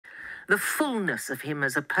the fullness of him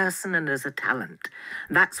as a person and as a talent.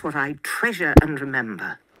 That's what I treasure and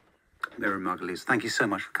remember. Miriam Margolyes, thank you so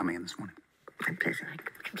much for coming in this morning. My pleasure. I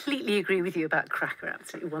completely agree with you about Cracker.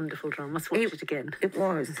 Absolutely wonderful drama. Must watch it again. It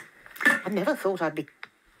was. I never thought I'd be...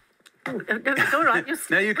 Oh, no, it's all right.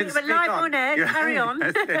 No, you can speak live on air. Carry on.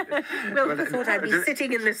 Well, I thought I'd be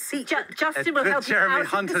sitting in the seat. Justin will help you Jeremy out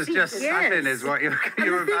Hunter's the just seat. sat in, is what you're And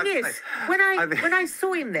the about thing to is, say. when I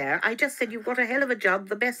saw him there, I just said, "You've got a hell of a job,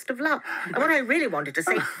 the best of luck." And what I really wanted to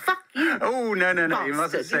say, fuck you. Oh, no, you mustn't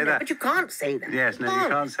bastard, say that. But you can't say that. Yes, no, you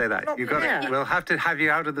can't say that. Not You've got. fair. We'll have to have you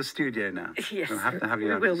out of the studio now. Yes, we'll have to have you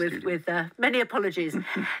we out will of the studio. with many apologies.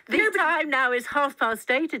 The time now is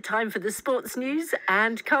 8:30. A time for the sports news,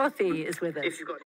 and Carthy is with us.